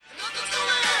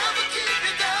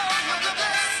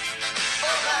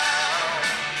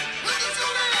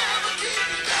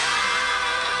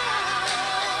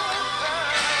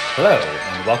Hello,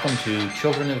 and welcome to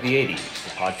Children of the 80s, the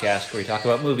podcast where we talk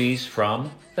about movies from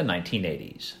the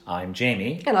 1980s. I'm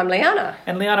Jamie. And I'm Liana.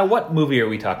 And Liana, what movie are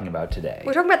we talking about today?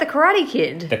 We're talking about The Karate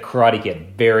Kid. The Karate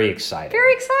Kid. Very exciting.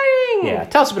 Very exciting. Yeah,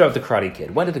 tell us a bit about The Karate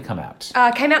Kid. When did it come out?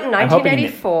 Came out in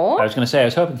 1984. I was going to say, I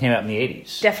was hoping it came out in the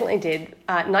 80s. Definitely did.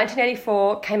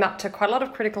 1984 came up to quite a lot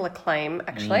of critical acclaim,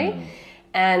 actually,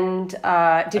 and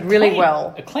did really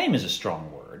well. Acclaim is a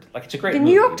strong word. Like, it's a great The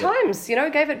movie. New York Times,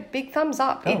 gave it big thumbs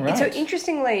up. Oh, right. So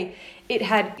interestingly, it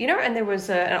had, and there was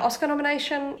an Oscar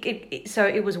nomination. So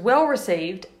it was well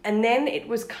received, and then it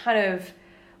was kind of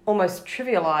almost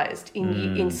trivialized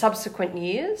in subsequent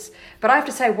years. But I have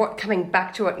to say, coming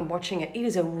back to it and watching it,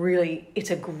 it's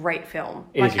a great film.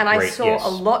 I saw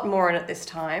a lot more in it this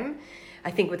time.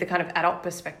 I think with the kind of adult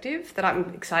perspective that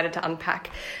I'm excited to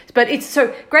unpack. But it's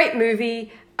so great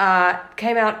movie.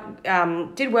 Came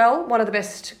out, did well. One of the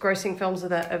best grossing films of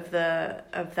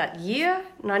that year,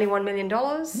 $91 million.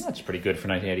 That's pretty good for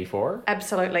 1984.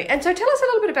 Absolutely. And so tell us a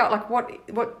little bit about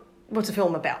what's the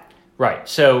film about. Right.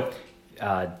 So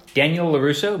Daniel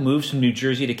LaRusso moves from New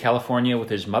Jersey to California with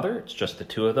his mother. It's just the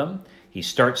two of them. He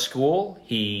starts school.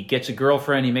 He gets a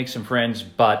girlfriend. He makes some friends,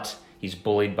 but he's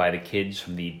bullied by the kids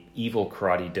from the evil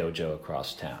karate dojo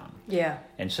across town. Yeah.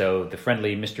 And so the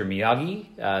friendly Mr.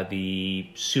 Miyagi, the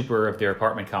super of their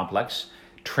apartment complex,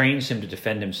 trains him to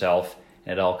defend himself,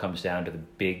 and it all comes down to the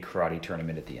big karate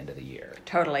tournament at the end of the year.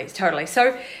 Totally.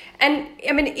 So, and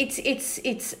I mean,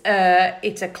 it's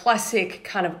a classic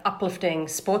kind of uplifting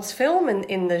sports film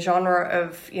in the genre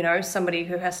of somebody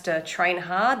who has to train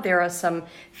hard. There are some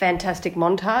fantastic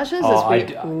montages,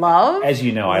 love. As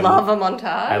you know, I love a montage.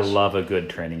 I love a good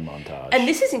training montage. And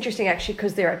this is interesting actually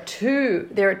because there are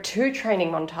two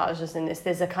training montages in this.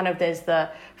 There's the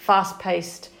fast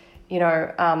paced,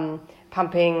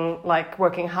 pumping, like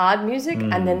working hard music,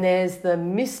 and then there's the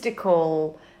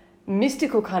mystical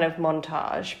kind of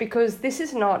montage, because this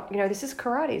is not, this is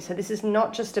karate, so this is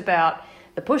not just about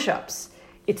the push-ups,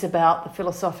 it's about the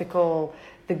philosophical,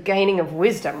 the gaining of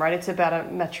wisdom, right? It's about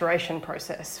a maturation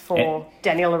process for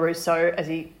Daniel LaRusso as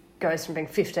he goes from being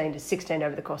 15 to 16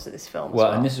 over the course of this film.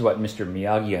 Well, and this is what Mr.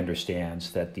 Miyagi understands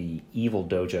that the evil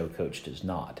dojo coach does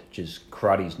not, which is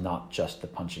karate's not just the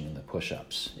punching and the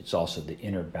push-ups. It's also the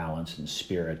inner balance and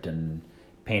spirit and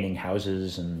painting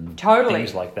houses and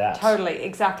things like that. Totally,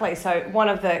 exactly. So one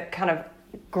of the kind of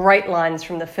great lines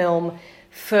from the film,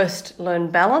 first learn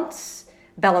balance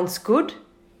good,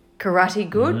 karate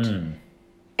good,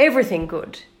 everything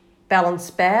good, balance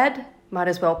bad, might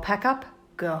as well pack up,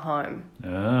 go home.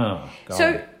 Oh,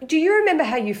 so do you remember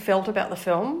how you felt about the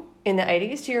film in the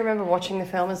 80s? Do you remember watching the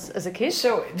film as a kid?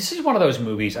 So this is one of those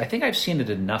movies, I think I've seen it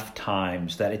enough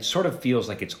times that it sort of feels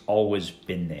like it's always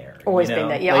been there. Been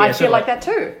there. Yeah, I feel like that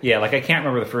too. Yeah, like I can't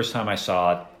remember the first time I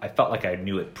saw it. I felt like I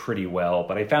knew it pretty well,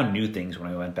 but I found new things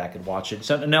when I went back and watched it.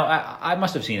 So no, I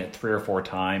must have seen it 3 or 4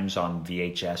 times on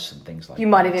VHS and things like that. You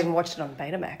might have even watched it on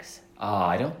Betamax.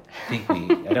 I don't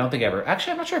think ever.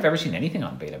 Actually, I'm not sure I've ever seen anything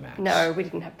on Betamax. No, we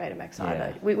didn't have Betamax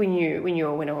either. We knew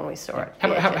a winner when we saw it.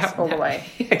 How, all the way.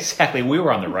 Exactly. We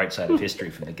were on the right side of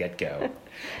history from the get-go.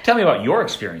 Tell me about your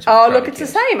experience with Karate Kid. The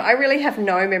same. I really have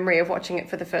no memory of watching it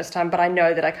for the first time, but I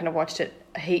know that I kind of watched it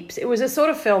heaps. It was a sort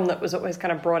of film that was always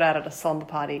kind of brought out at a slumber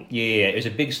party. Yeah, it was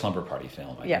a big slumber party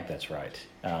film. I think that's right.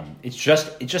 It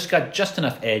just got just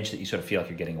enough edge that you sort of feel like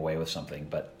you're getting away with something,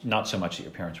 but not so much that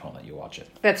your parents won't let you watch it.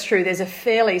 That's true. There's a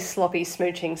fairly sloppy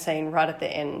smooching scene right at the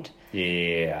end.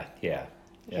 Yeah.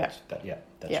 That's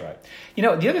right.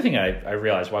 The other thing I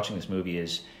realized watching this movie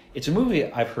is it's a movie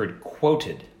I've heard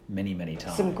quoted many, many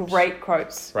times. Some great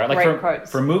quotes. Right? Great quotes.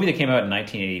 For a movie that came out in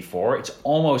 1984, it's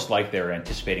almost like they're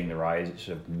anticipating the rise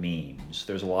of memes.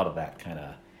 There's a lot of that kind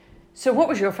of... So what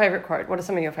was your favourite quote? What are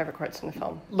some of your favourite quotes in the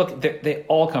film? Look, they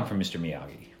all come from Mr.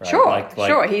 Miyagi, right?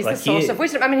 Sure. He's the source of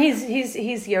wisdom. I mean, he's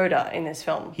Yoda in this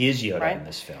film. He is Yoda in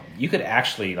this film. You could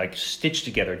actually stitch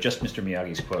together just Mr.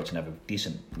 Miyagi's quotes and have a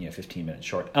decent 15-minute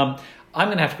short. I'm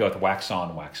going to have to go with wax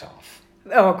on, wax off.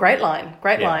 Oh, great line.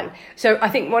 Line. So I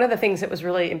think one of the things that was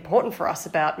really important for us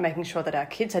about making sure that our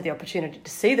kids had the opportunity to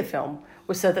see the film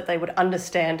was so that they would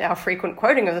understand our frequent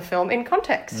quoting of the film in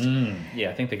context.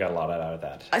 Yeah, I think they got a lot out of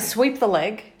that. Sweep the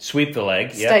leg.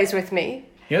 Stays with me.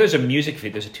 There's a music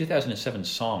video. There's a 2007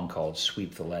 song called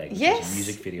 "Sweep the Leg." Yes. There's a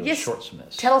music video with shorts from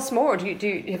this. Tell us more. Have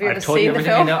you ever told you seen the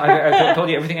film? I've told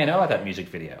you everything I know about that music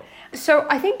video. So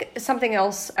I think something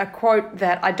else, a quote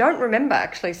that I don't remember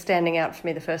actually standing out for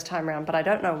me the first time around, but I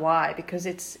don't know why, because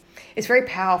it's It's very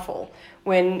powerful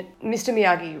when Mr.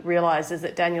 Miyagi realizes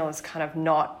that Daniel is kind of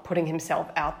not putting himself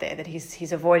out there, that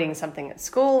he's avoiding something at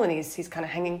school and he's kind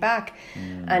of hanging back.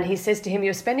 And he says to him,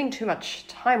 "You're spending too much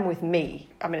time with me.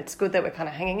 I mean, it's good that we're kind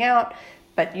of hanging out,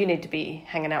 but you need to be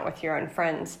hanging out with your own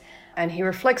friends." And he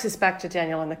reflects this back to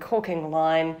Daniel in the corking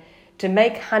line, "To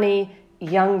make honey,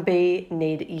 young bee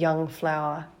need young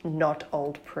flower, not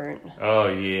old prune." Oh,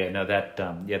 yeah. No,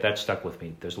 that stuck with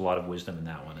me. There's a lot of wisdom in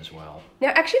that one as well. Now,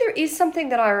 actually, there is something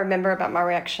that I remember about my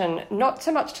reaction, not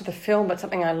so much to the film, but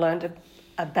something I learned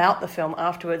about the film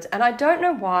afterwards. And I don't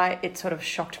know why it sort of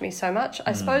shocked me so much.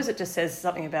 I suppose it just says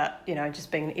something about,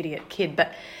 just being an idiot kid.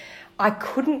 But I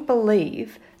couldn't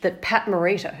believe that Pat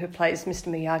Morita, who plays Mr.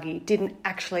 Miyagi, didn't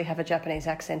actually have a Japanese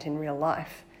accent in real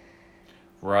life.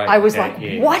 Right. I was like,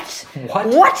 yeah. What?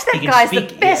 What? That guy's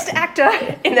the best actor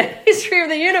in the history of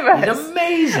the universe. He's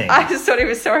amazing. I just thought he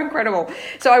was so incredible.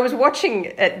 So I was watching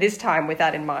at this time with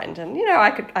that in mind, and I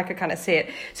could kind of see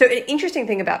it. So an interesting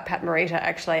thing about Pat Morita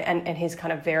actually, and his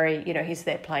kind of very, he's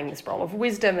there playing this role of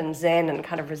wisdom and zen and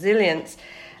kind of resilience,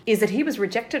 is that he was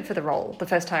rejected for the role the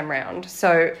first time round.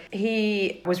 So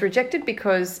he was rejected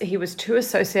because he was too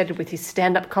associated with his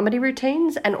stand-up comedy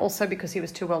routines, and also because he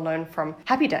was too well known from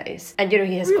Happy Days. And,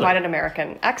 he has quite an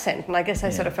American accent, and I guess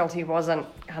they sort of felt he wasn't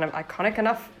kind of iconic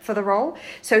enough for the role.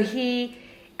 So he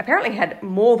apparently had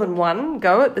more than one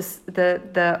go at this,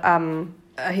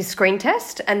 his screen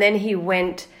test, and then he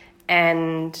went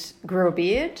and grew a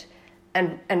beard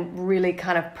and really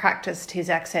kind of practiced his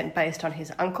accent based on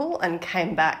his uncle and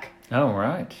came back. Oh,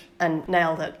 right. And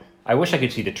nailed it. I wish I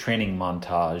could see the training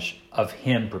montage of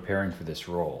him preparing for this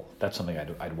role. That's something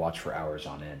I'd watch for hours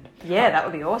on end. Yeah, that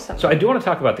would be awesome. So I do want to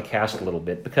talk about the cast a little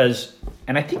bit because,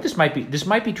 and I think this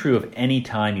might be true of any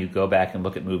time you go back and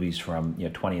look at movies from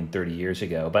 20 and 30 years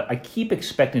ago. But I keep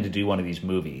expecting to do one of these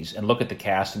movies and look at the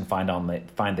cast and find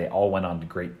they all went on to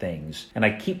great things. And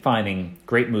I keep finding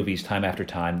great movies time after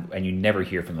time, and you never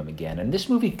hear from them again. And this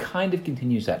movie kind of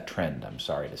continues that trend, I'm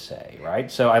sorry to say, right?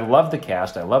 So I love the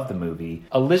cast, I love the movie.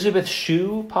 Elizabeth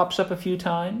Shue pops up a few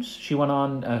times. She went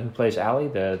on, who plays Allie,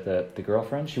 the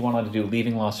girlfriend. She went on to do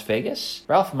Leaving Las Vegas.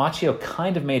 Ralph Macchio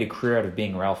kind of made a career out of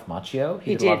being Ralph Macchio.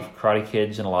 He did a lot of Karate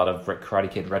Kids and a lot of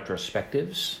Karate Kid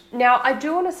retrospectives. Now, I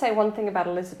do want to say one thing about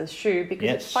Elizabeth Shue, because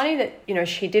it's funny that,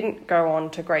 she didn't go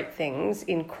on to great things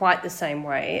in quite the same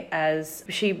way as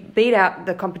she beat out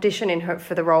the competition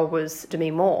for the role was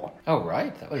Demi Moore. Oh,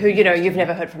 right. Who, you've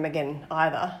never heard from again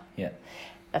either. Yeah.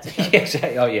 That's a joke. Yes.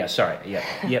 Oh, yeah. Sorry.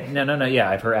 Yeah. No. Yeah,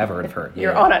 I've heard of her. Yeah,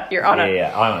 You're on it.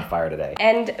 Yeah. I'm on fire today.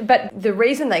 But the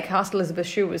reason they cast Elizabeth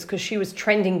Shue was because she was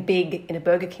trending big in a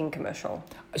Burger King commercial.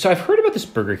 So I've heard about this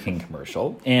Burger King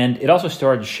commercial, and it also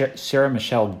starred Sarah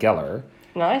Michelle Gellar.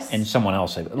 Nice. And someone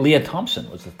else. Leah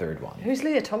Thompson was the third one. Who's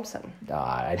Leah Thompson?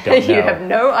 I don't know. You have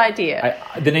no idea.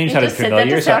 The name sounded familiar.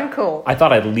 Said that to sound cool. I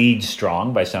thought I'd lead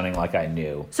strong by sounding like I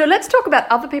knew. So let's talk about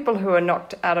other people who are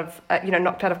knocked out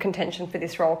of contention for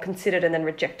this role, considered and then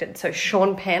rejected. So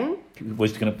Sean Penn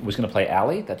was gonna play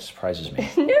Allie. That surprises me.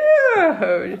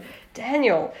 No,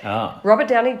 Daniel. Robert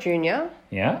Downey Jr.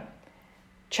 Yeah.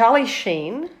 Charlie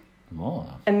Sheen. Oh.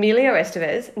 Emilio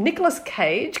Estevez, Nicolas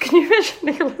Cage. Can you imagine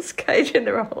Nicolas Cage in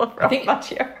the role of Ralph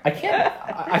Macchio? I can't.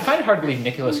 I find it hard to believe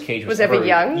Nicolas Cage was ever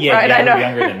young. Yeah, right, I know. I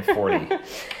know. Younger than 40.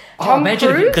 Tom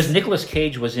Cruise? Because Nicolas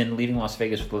Cage was in Leaving Las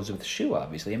Vegas with Elizabeth Shue,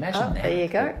 obviously. Imagine that. There you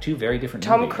go. Two very different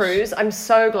Tom movies. Cruise. I'm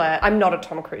so glad. I'm not a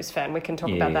Tom Cruise fan. We can talk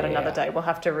about that another Yeah. day. We'll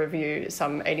have to review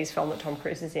some 80s film that Tom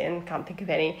Cruise is in. Can't think of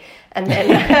any. And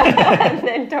then, and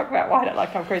then talk about why I don't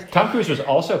like Tom Cruise. Tom Cruise was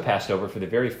also passed over for the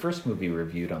very first movie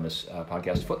reviewed on this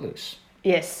podcast, Footloose.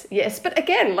 Yes. But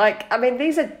again,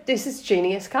 this is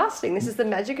genius casting. This is the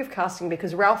magic of casting,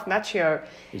 because Ralph Macchio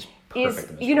is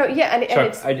perfect in this and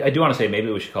it's... I do want to say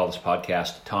maybe we should call this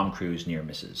podcast Tom Cruise Near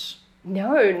Misses.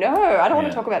 No, I don't want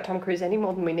to talk about Tom Cruise any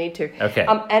more than we need to. Okay.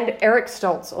 And Eric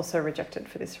Stoltz also rejected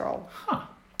for this role. Huh.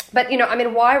 But,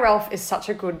 why Ralph is such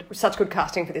good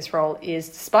casting for this role is,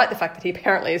 despite the fact that he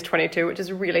apparently is 22, which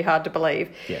is really hard to believe,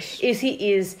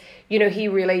 he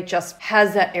really just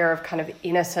has that air of kind of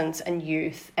innocence and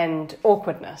youth and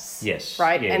awkwardness. Yes.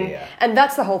 Right? Yeah. And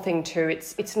that's the whole thing too.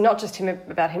 It's not just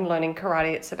about him learning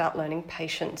karate, it's about learning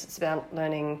patience, it's about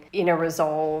learning inner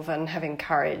resolve and having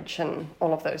courage and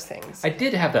all of those things. I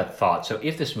did have that thought. So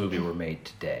if this movie were made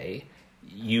today,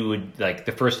 you would,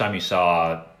 the first time you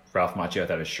saw Ralph Macchio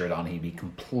without his shirt on, he'd be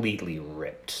completely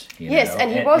ripped. Yes,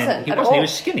 and he wasn't at all. He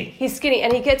was skinny. He's skinny,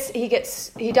 and he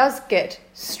does get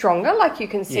stronger. Like, you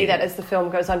can see that as the film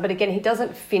goes on. But again, he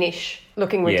doesn't finish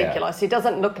looking ridiculous. He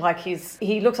doesn't look like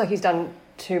he looks like he's done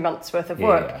 2 months worth of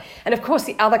work. Yeah. And of course,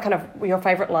 the other kind of your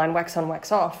favourite line, wax on,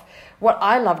 wax off. What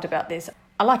I loved about this,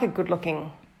 I like a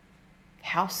good-looking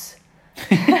house.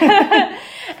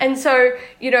 And so,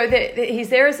 he's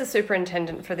there as the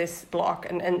superintendent for this block,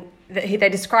 and they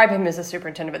describe him as a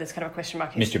superintendent, but there's kind of a question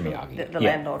mark. Mr. Miyagi. The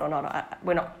landlord or not,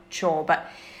 we're not sure. But,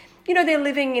 they're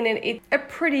living in a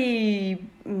pretty,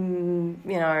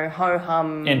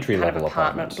 ho-hum entry-level kind of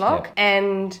apartment block. Yeah.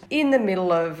 And in the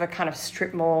middle of a kind of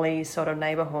strip mall-y sort of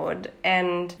neighborhood.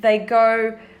 And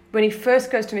when he first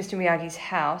goes to Mr. Miyagi's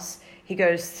house, he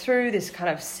goes through this kind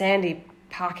of sandy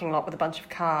parking lot with a bunch of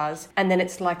cars, and then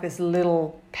it's like this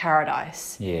little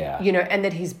paradise. Yeah. And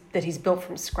that he's built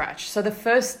from scratch. So the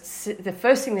first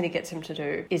thing that he gets him to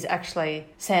do is actually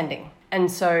sanding.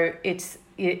 And so it's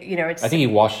I think he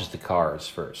washes the cars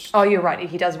first. Oh, you're right.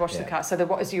 He does wash the car. So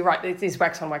you're right. It's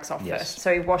wax on, wax off first.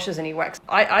 So he washes and he waxes.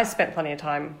 I spent plenty of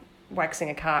time waxing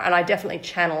a car, and I definitely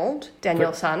channeled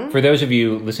Daniel San. For those of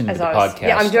you listening to the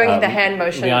podcast, I'm doing the hand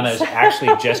motions. Liana is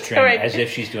actually gesturing as if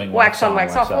she's doing wax on,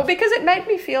 wax off. Well, because it made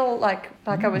me feel like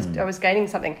I was gaining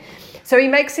something. So he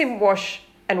makes him wash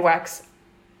and wax.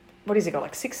 What has he got?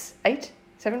 Like 6, 8,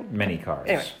 7? Many cars.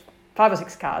 Anyway, 5 or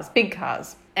 6 cars, big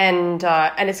cars. And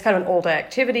it's kind of an all-day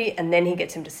activity, and then he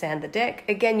gets him to sand the deck.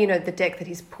 Again, the deck that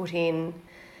he's put in,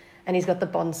 and he's got the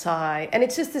bonsai. And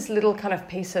it's just this little kind of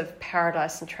piece of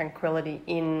paradise and tranquility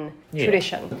in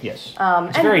tradition. Yes.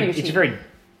 It's a very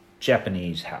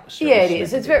Japanese house. Yeah, it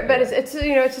is. It's very, but it's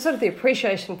it's sort of the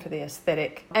appreciation for the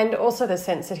aesthetic, and also the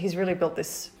sense that he's really built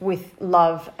this with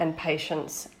love and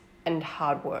patience and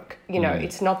hard work.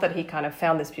 It's not that he kind of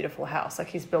found this beautiful house. Like,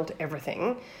 he's built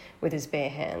everything with his bare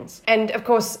hands. And of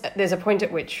course, there's a point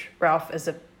at which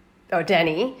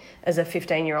Danny, as a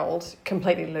 15-year-old,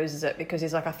 completely loses it, because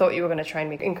he's like, I thought you were going to train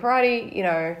me in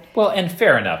karate, Well, and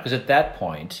fair enough, because at that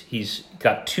point, he's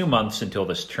got 2 months until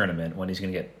this tournament when he's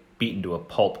going to get beaten to a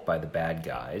pulp by the bad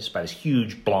guys, by this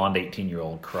huge blonde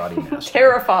 18-year-old karate master.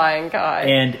 Terrifying guy.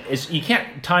 And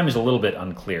time is a little bit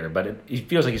unclear, but it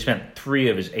feels like he spent 3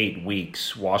 of his 8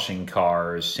 weeks washing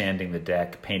cars, sanding the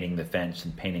deck, painting the fence,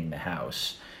 and painting the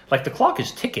house. Like, the clock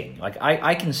is ticking. Like,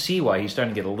 I can see why he's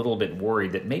starting to get a little bit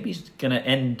worried that maybe he's going to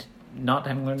end not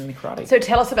having learned any karate. So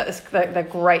tell us about the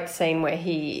great scene where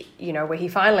he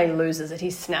finally loses it. He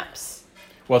snaps.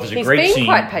 Well, there's a great scene. He's being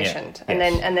quite patient, yeah,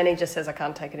 and then he just says, I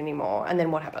can't take it anymore. And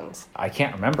then what happens? I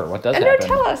can't remember. What does happen? No,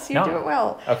 tell us. You do it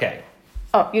well. Okay.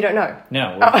 Oh, you don't know?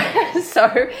 No.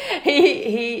 So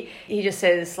he just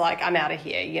says, like, I'm out of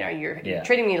here. You're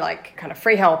treating me like kind of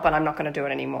free help, and I'm not going to do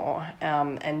it anymore.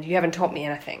 And you haven't taught me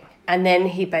anything. And then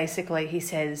he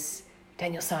says,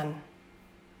 Daniel-san,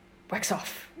 wax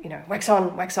off. Wax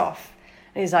on, wax off.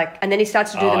 And he's like, and then he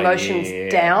starts to do the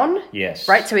motions down. Yes.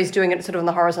 Right? So he's doing it sort of on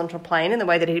the horizontal plane in the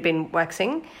way that he'd been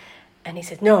waxing. And he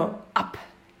says, no, up.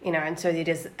 And so he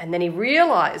does, and then he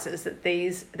realizes that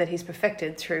he's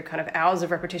perfected through kind of hours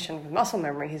of repetition with muscle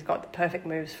memory. He's got the perfect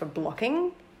moves for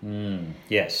blocking.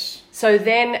 Yes. So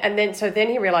then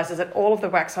he realizes that all of the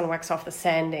wax on, wax off, the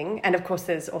sanding, and of course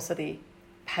there's also the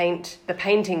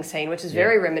painting scene, which is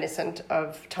very reminiscent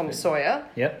of Tom Sawyer.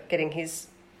 Yep. Getting his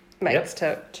mates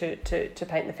to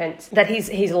paint the fence. That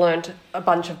he's learned a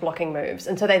bunch of blocking moves,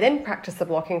 and so they then practice the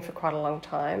blocking for quite a long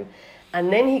time.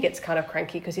 And then he gets kind of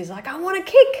cranky because he's like, I want to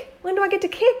kick. When do I get to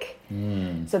kick?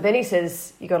 So then he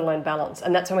says, you got to learn balance.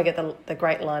 And that's when we get the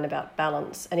great line about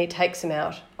balance. And he takes him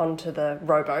out onto the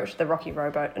rowboat, the rocky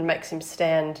rowboat, and makes him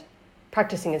stand,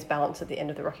 practicing his balance at the end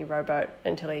of the rocky rowboat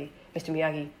until Mr.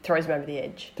 Miyagi throws him over the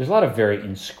edge. There's a lot of very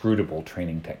inscrutable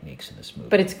training techniques in this movie.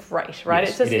 But it's great, right?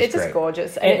 Yes, it's just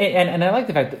gorgeous. And I like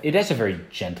the fact that it has a very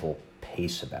gentle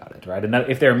pace about it, right? And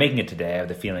if they were making it today, I have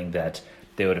the feeling that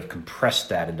they would have compressed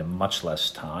that into much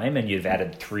less time, and you've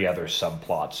added 3 other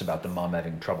subplots about the mom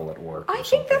having trouble at work. I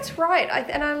think that's right.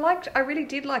 I really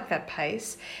did like that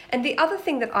pace. And the other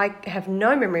thing that I have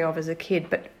no memory of as a kid,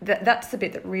 but that's the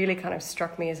bit that really kind of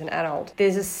struck me as an adult.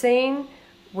 There's a scene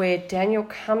where Daniel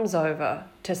comes over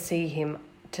to see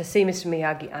Mr.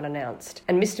 Miyagi unannounced.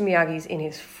 And Mr. Miyagi's in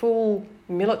his full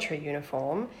military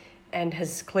uniform and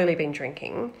has clearly been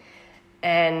drinking,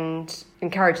 and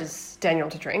encourages Daniel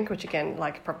to drink, which again,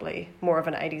 like, probably more of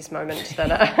an 80s moment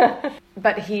than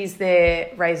but he's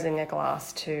there raising a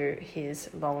glass to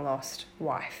his long-lost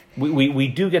wife. We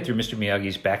do get through Mr.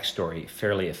 Miyagi's backstory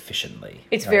fairly efficiently.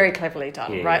 It's very cleverly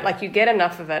done, right? Like, you get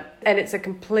enough of it, and it's a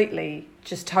completely,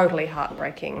 just totally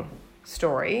heartbreaking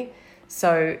story.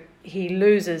 So he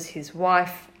loses his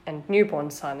wife and newborn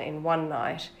son in one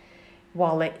night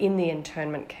while they're in the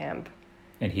internment camp.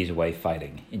 And he's away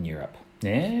fighting in Europe.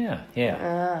 Yeah.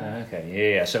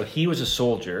 Okay, yeah. So he was a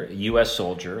soldier, a U.S.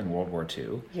 soldier in World War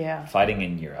II. Yeah. Fighting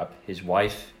in Europe. His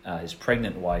wife, his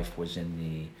pregnant wife, was in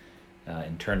the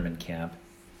internment camp.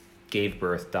 gave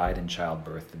birth, died in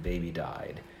childbirth. The baby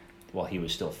died while he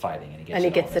was still fighting, and he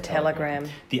gets gets on the telegram.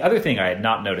 The other thing I had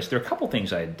not noticed, there are a couple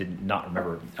things I did not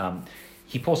remember.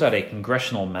 He pulls out a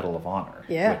Congressional Medal of Honor,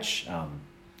 which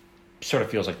sort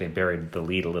of feels like they buried the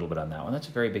lead a little bit on that one. That's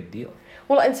a very big deal.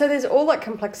 Well, and so there's all that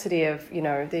complexity of,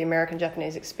 the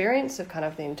American-Japanese experience, of kind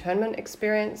of the internment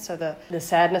experience, so the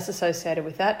sadness associated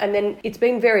with that. And then it's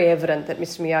been very evident that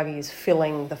Mr. Miyagi is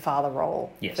filling the father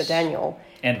role for Daniel.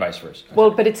 And vice versa.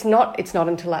 Well, but it's not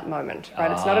until that moment,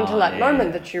 right? It's not until that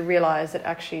moment that you realise that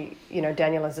actually,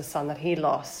 Daniel is a son that he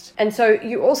lost. And so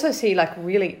you also see, like,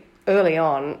 really early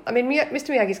on, I mean,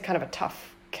 Mr. Miyagi's kind of a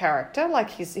tough character, like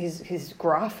he's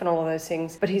gruff and all of those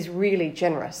things, but he's really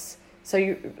generous.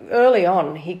 So early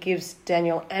on, he gives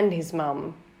Daniel and his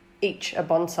mum each a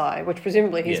bonsai, which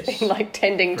presumably he's been like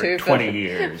tending for to 20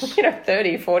 years.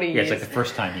 30, 40 years. Yeah, it's like the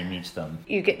first time he meets them.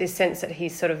 You get this sense that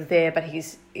he's sort of there, but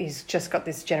he's just got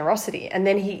this generosity. And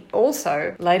then he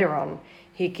also, later on,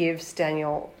 he gives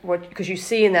Daniel, because you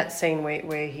see in that scene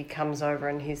where he comes over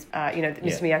and he's,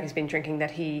 Mr. Miyagi's been drinking,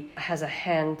 that he has a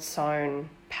hand-sewn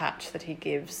patch that he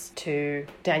gives to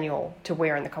Daniel to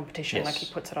wear in the competition. Yes. Like he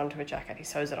puts it onto a jacket, he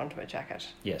sews it onto a jacket.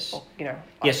 Yes. Or,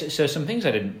 Yes, so some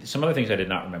other things I did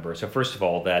not remember. So first of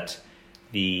all, that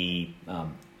the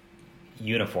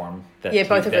uniform that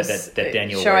both of us that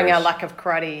Daniel showing wears, our lack of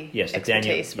karate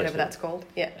expertise, whatever that's called.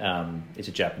 It's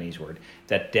a Japanese word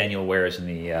that Daniel wears in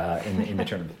the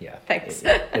tournament. Yeah, thanks.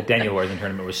 That Daniel wears in the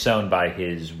tournament was sewn by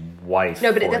his wife.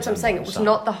 No, but that's what I'm saying. It was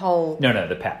not the whole. No,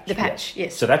 the patch. The patch,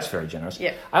 yes. So that's very generous.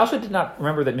 Yeah. I also did not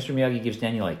remember that Mr. Miyagi gives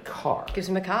Daniel a car. Gives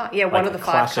him a car. Yeah, one of the 5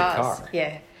 cars. Car.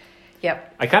 Yeah.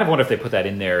 Yep. I kind of wonder if they put that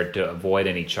in there to avoid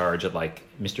any charge that, like,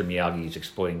 Mr. Miyagi is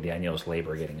exploiting Daniel's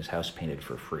labor getting his house painted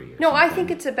for free. No, something. I think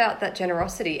it's about that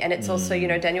generosity. And it's also,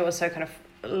 Daniel was so kind of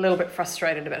a little bit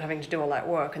frustrated about having to do all that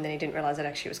work, and then he didn't realise that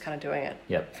actually he was kind of doing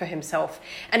it for himself.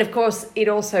 And, of course,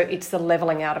 it's the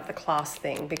levelling out of the class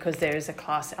thing, because there is a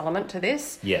class element to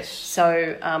this. Yes.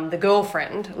 So the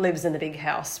girlfriend lives in the big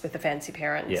house with the fancy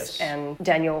parents. Yes. And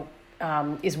Daniel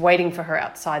is waiting for her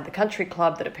outside the country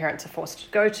club that her parents are forced to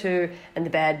go to, and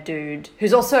the bad dude,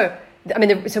 who's also...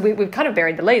 we've kind of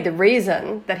buried the lead. The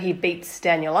reason that he beats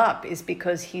Daniel up is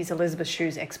because he's Elizabeth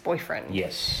Shue's ex-boyfriend.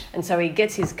 Yes. And so he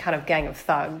gets his kind of gang of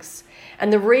thugs.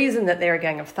 And the reason that they're a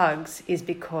gang of thugs is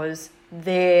because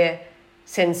their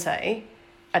sensei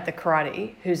at the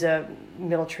karate, who's a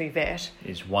military vet,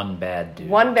 is one bad dude.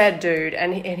 One bad dude,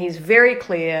 and he's very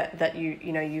clear that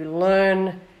you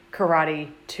learn karate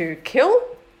to kill.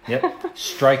 Yep.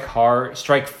 Strike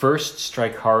first,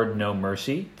 strike hard, no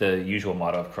mercy. The usual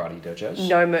motto of karate dojos.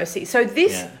 No mercy. So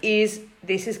this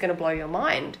is going to blow your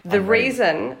mind. The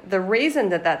reason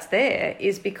that that's there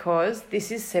is because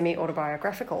this is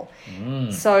semi-autobiographical.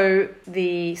 So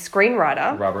the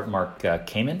screenwriter, Robert Mark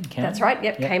Kamen. That's right.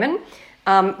 Yep. Kamen.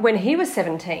 When he was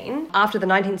 17, after the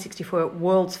 1964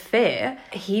 World's Fair,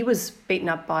 he was beaten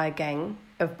up by a gang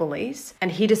of bullies,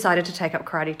 and he decided to take up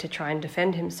karate to try and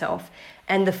defend himself.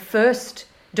 And the first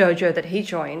dojo that he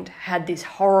joined had this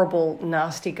horrible,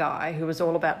 nasty guy who was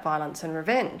all about violence and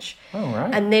revenge. Oh,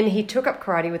 right. And then he took up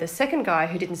karate with a second guy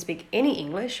who didn't speak any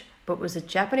English, but was a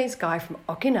Japanese guy from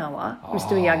Okinawa.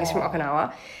 Mr. Miyagi's from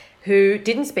Okinawa, who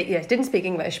didn't speak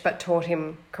English, but taught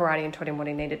him karate and taught him what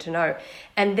he needed to know.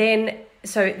 And then,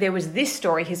 so there was this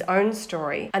story, his own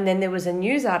story, and then there was a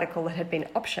news article that had been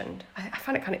optioned. I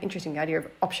find it kind of interesting, the idea of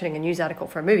optioning a news article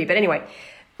for a movie. But anyway,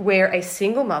 where a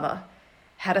single mother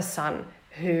had a son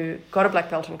who got a black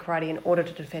belt in karate in order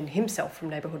to defend himself from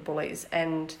neighbourhood bullies.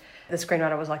 And the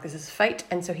screenwriter was like, this is fate.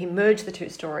 And so he merged the two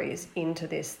stories into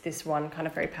this one kind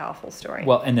of very powerful story.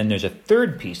 Well, and then there's a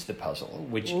third piece of the puzzle,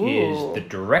 which is the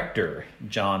director,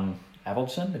 John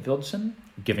Avildsen,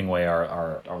 giving away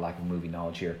our lack of movie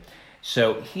knowledge here.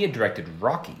 So he had directed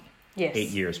Rocky 8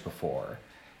 years before.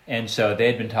 And so they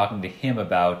had been talking to him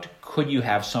about, could you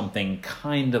have something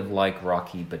kind of like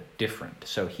Rocky but different?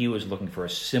 So he was looking for a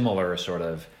similar sort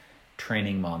of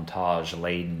training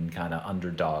montage-laden kind of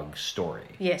underdog story.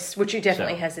 Yes, which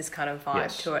definitely has this kind of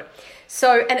vibe to it.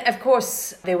 So, and of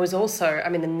course, there was also,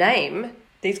 the name,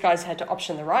 these guys had to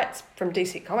option the rights from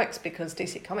DC Comics because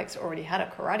DC Comics already had a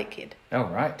Karate Kid. Oh,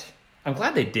 right. I'm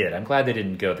glad they did. I'm glad they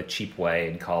didn't go the cheap way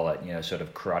and call it, sort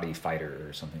of Karate Fighter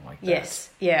or something like that. Yes,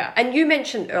 yeah. And you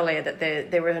mentioned earlier that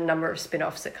there were a number of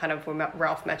spin-offs that kind of were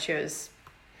Ralph Macchio's.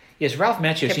 Yes, Ralph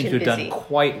Macchio seems to have done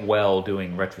quite well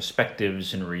doing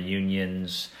retrospectives and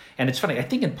reunions. And it's funny, I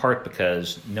think in part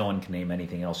because no one can name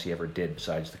anything else he ever did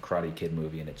besides the Karate Kid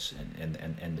movie and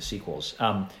the sequels.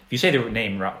 If you say the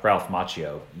name Ralph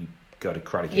Macchio, go to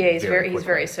Karate Kid. Yeah, he's very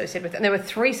quickly. associated with it. And there were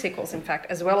 3 sequels, in fact,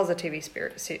 as well as a TV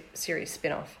series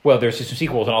spin-off. Well, there's some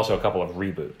sequels and also a couple of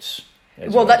reboots.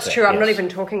 Well, that's true. I'm not Yes. even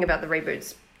talking about the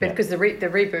reboots. Yeah. Because the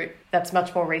reboot, that's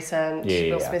much more recent.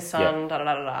 Yeah, Will Smith's son, yeah. da da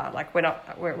da da da. Like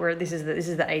we're this is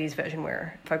the 80s version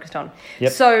we're focused on.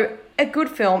 Yep. So a good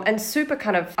film and super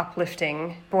kind of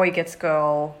uplifting. Boy gets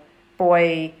girl.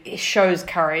 Boy shows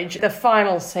courage. The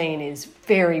final scene is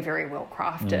very, very well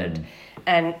crafted,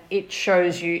 and it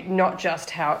shows you not just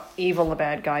how evil the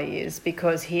bad guy is,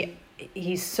 because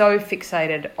he's so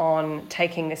fixated on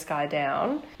taking this guy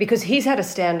down, because he's had a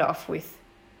standoff with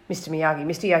Mr. Miyagi.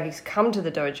 Mr. Miyagi's come to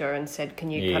the dojo and said,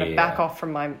 can you kind of back off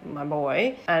from my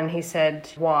boy? And he said,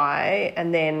 why?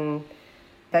 And then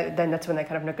that's when they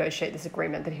kind of negotiate this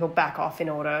agreement that he'll back off in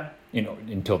order...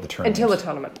 until the tournament. Until the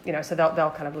tournament, so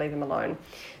they'll kind of leave him alone.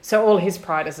 So all his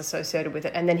pride is associated with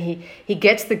it. And then he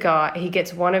gets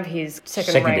one of his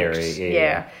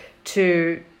secondary,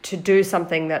 to do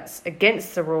something that's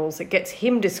against the rules. It gets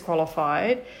him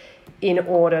disqualified in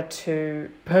order to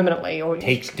permanently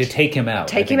take him out.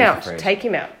 Take him out.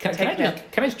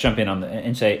 Can I just jump in on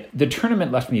and say the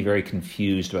tournament left me very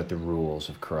confused about the rules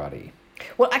of karate.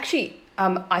 Well, actually,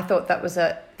 I thought that was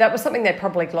something they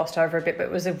probably glossed over a bit, but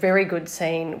it was a very good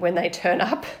scene when they turn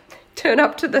up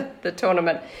to the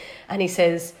tournament, and he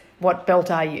says, "What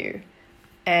belt are you?"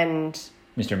 And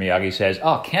Mr. Miyagi says,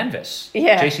 "Oh, canvas.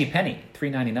 Yeah. JCPenney,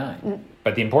 $3.99."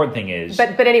 But the important thing is...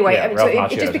 But anyway, so Ralph it Macchio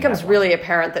just doesn't becomes have really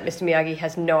apparent that Mr. Miyagi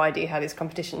has no idea how these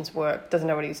competitions work, doesn't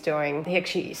know what he's doing. He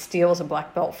actually steals a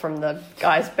black belt from the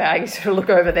guy's bag, sort of look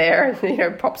over there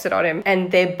and, pops it on him. And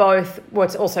they're both,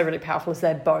 what's also really powerful is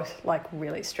they're both, like,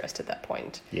 really stressed at that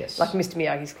point. Yes. Like, Mr.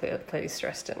 Miyagi's clearly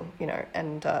stressed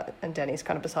and Danny's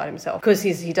kind of beside himself. Because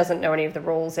he doesn't know any of the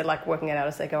rules. They're, like, working it out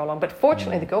as they go along. But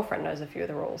fortunately, the girlfriend knows a few of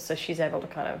the rules, so she's able to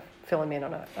kind of fill him in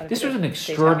on a This bit was of an detail.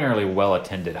 extraordinarily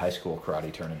well-attended high school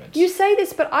karate tournament. You say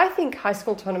this, but I think high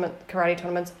school karate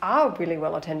tournaments are really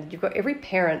well attended. You've got every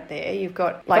parent there. You've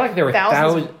got I feel like there were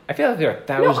thousands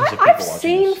of people I've watching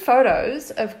seen this.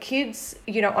 photos of kids,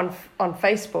 on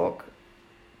Facebook,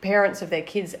 parents of their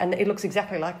kids, and it looks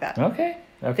exactly like that. Okay.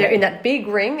 They're in that big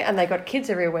ring, and they've got kids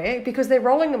everywhere because they're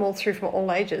rolling them all through from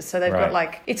all ages. So they've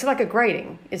got it's like a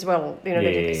grading as well.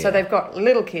 So they've got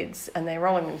little kids, and they're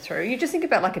rolling them through. You just think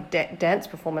about like a dance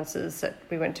performances that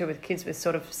we went to with kids with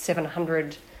sort of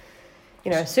 700.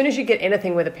 As soon as you get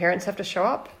anything where the parents have to show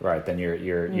up, right? Then you're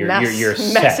mass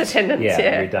set. attendance.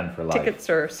 Yeah, you're done for life. Tickets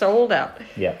are sold out.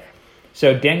 Yeah.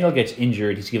 So Daniel gets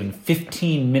injured. He's given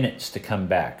 15 minutes to come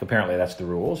back. Apparently, that's the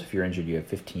rules. If you're injured, you have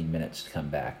 15 minutes to come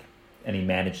back. And he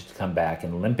manages to come back,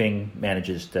 and limping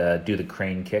manages to do the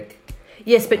crane kick.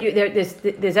 Yes, but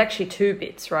there's actually 2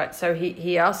 bits, right? So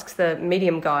he asks the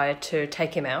medium guy to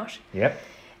take him out. Yep.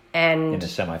 And in the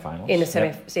semifinals.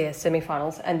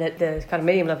 Semifinals, and the kind of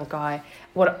medium level guy.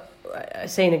 What a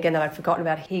scene again that I'd forgotten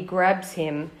about. He grabs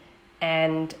him,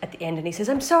 and at the end, and he says,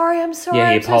 "I'm sorry." Yeah, he so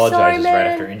apologizes sorry, right man."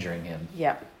 after injuring him.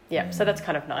 Yeah. So that's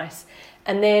kind of nice.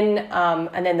 And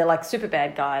then the like super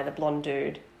bad guy, the blonde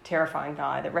dude, terrifying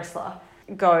guy, the wrestler,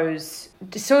 does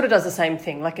the same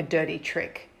thing, like a dirty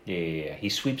trick. Yeah. He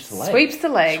sweeps the leg. Sweeps the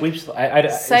leg. Same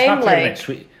it's not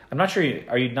leg. I'm not sure.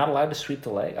 Are you not allowed to sweep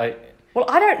the leg? Well,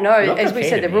 I don't know. Looked As we okay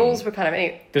said, to the me. rules were kind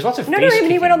of... There's lots of No, face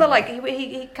he went on kicking.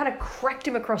 he kind of cracked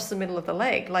him across the middle of the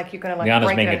leg, like you're going to like Liana's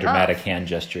break making it a in dramatic half. hand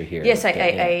gesture here. Yes,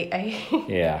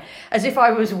 Yeah. as if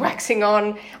I was waxing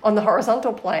on the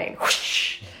horizontal plane.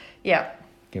 Whoosh. Yeah.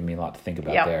 Give me a lot to think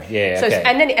about there. Yeah, So okay.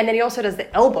 and then he also does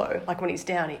the elbow, like when he's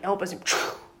down, he elbows him.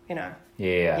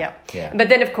 Yeah. But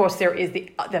then of course there is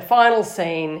the final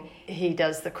scene. He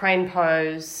does the crane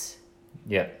pose.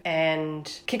 Yeah. And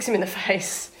kicks him in the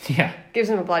face. Yeah. Gives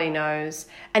him a bloody nose.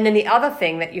 And then the other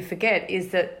thing that you forget is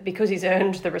that because he's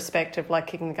earned the respect of like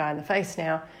kicking the guy in the face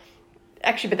now,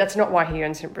 actually, but that's not why he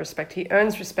earns respect. He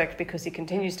earns respect because he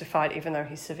continues to fight even though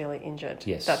he's severely injured.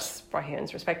 Yes. That's why he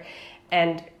earns respect.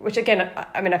 And which again,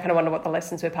 I kind of wonder what the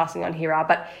lessons we're passing on here are,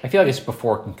 but... I feel like it's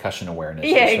before concussion awareness.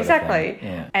 Yeah, this sort of exactly. thing.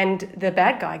 Yeah. And the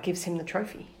bad guy gives him the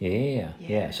trophy.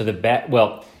 Yeah. So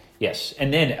the yes.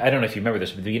 And then, I don't know if you remember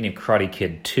this, but the beginning of Karate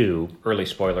Kid 2, early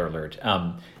spoiler alert,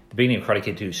 the beginning of Karate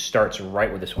Kid 2 starts right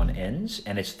where this one ends,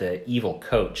 and it's the evil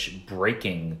coach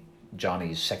breaking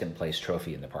Johnny's second place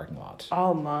trophy in the parking lot.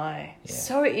 Oh my. Yeah.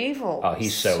 So evil. Oh,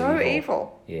 he's so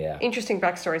evil. Yeah. Interesting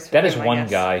backstories for that him, is one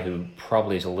guy who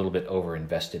probably is a little bit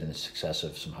over-invested in the success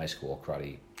of some high school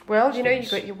karate. Well,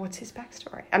 what's his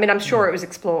backstory? I mean, I'm sure it was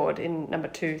explored in number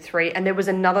 2, 3, and there was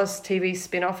another TV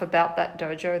spin-off about that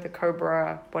dojo, the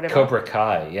Cobra, whatever. Cobra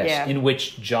Kai, yes, Yeah. in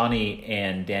which Johnny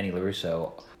and Danny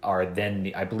LaRusso are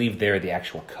then, I believe they're the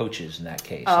actual coaches in that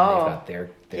case. Oh. And they've got their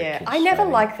Yeah, kids I never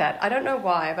fighting. liked that. I don't know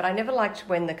why, but I never liked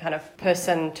when the kind of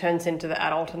person turns into the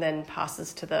adult and then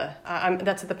passes to the...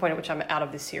 that's at the point at which I'm out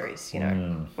of this series, you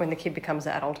know, when the kid becomes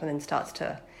the adult and then starts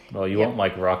to... Well, you won't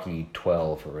like Rocky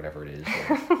 12 or whatever it is,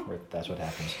 where that's what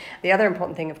happens. The other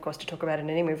important thing, of course, to talk about in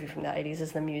any movie from the 80s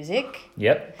is the music.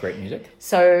 Yep, great music.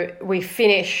 So we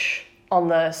finish on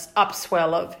the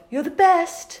upswell of, you're the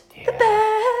best, the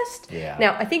best. Yeah.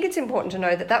 Now, I think it's important to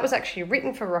know that that was actually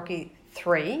written for Rocky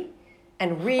 3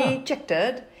 and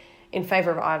rejected in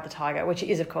favour of Eye of the Tiger, which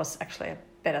is, of course, actually a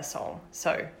better song.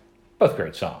 So... Both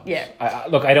great songs. Yeah.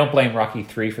 Look, I don't blame Rocky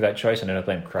 3 for that choice, and I don't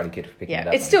blame Karate Kid for picking it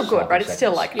up. It's still good, sloppy right? It's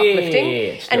still seconds. like uplifting.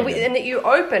 it's still good. And that you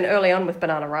open early on with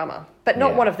Bananarama, but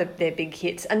not Yeah. one of their big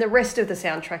hits. And the rest of the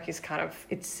soundtrack is kind of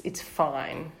it's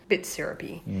fine, bit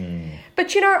syrupy.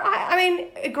 But you know, I mean,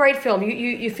 a great film.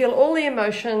 You feel all the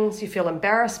emotions. You feel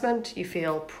embarrassment. You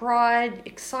feel pride,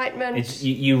 excitement.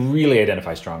 You really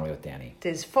identify strongly with Danny.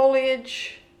 There's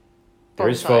foliage. There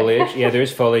is foliage. Yeah, there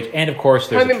is foliage, and of course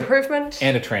there's Home improvement.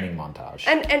 and a training montage.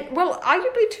 And well,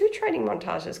 arguably 2 training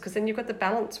montages, because then you've got the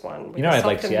balance one with You know, the I'd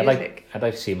like to softer see. music. I'd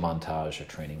like to see a montage or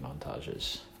training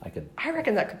montages. I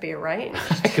reckon that could be arranged.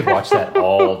 I could watch that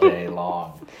all day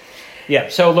long. Yeah.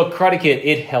 So look, Karate Kid,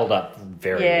 it held up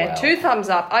very well. 2 thumbs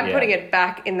up. I'm Yeah. putting it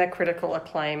back in the critical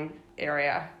acclaim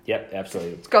area. Yep,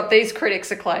 absolutely. It's got these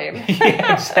critics' acclaim.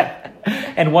 Yeah, exactly.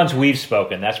 And once we've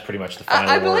spoken, that's pretty much the final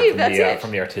I word believe from that's the it. from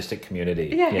the artistic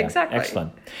community. Yeah, exactly.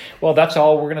 Excellent. Well, that's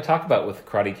all we're going to talk about with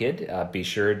Karate Kid. Be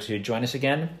sure to join us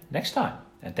again next time.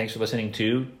 And thanks for listening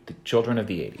to The Children of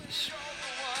the 80s.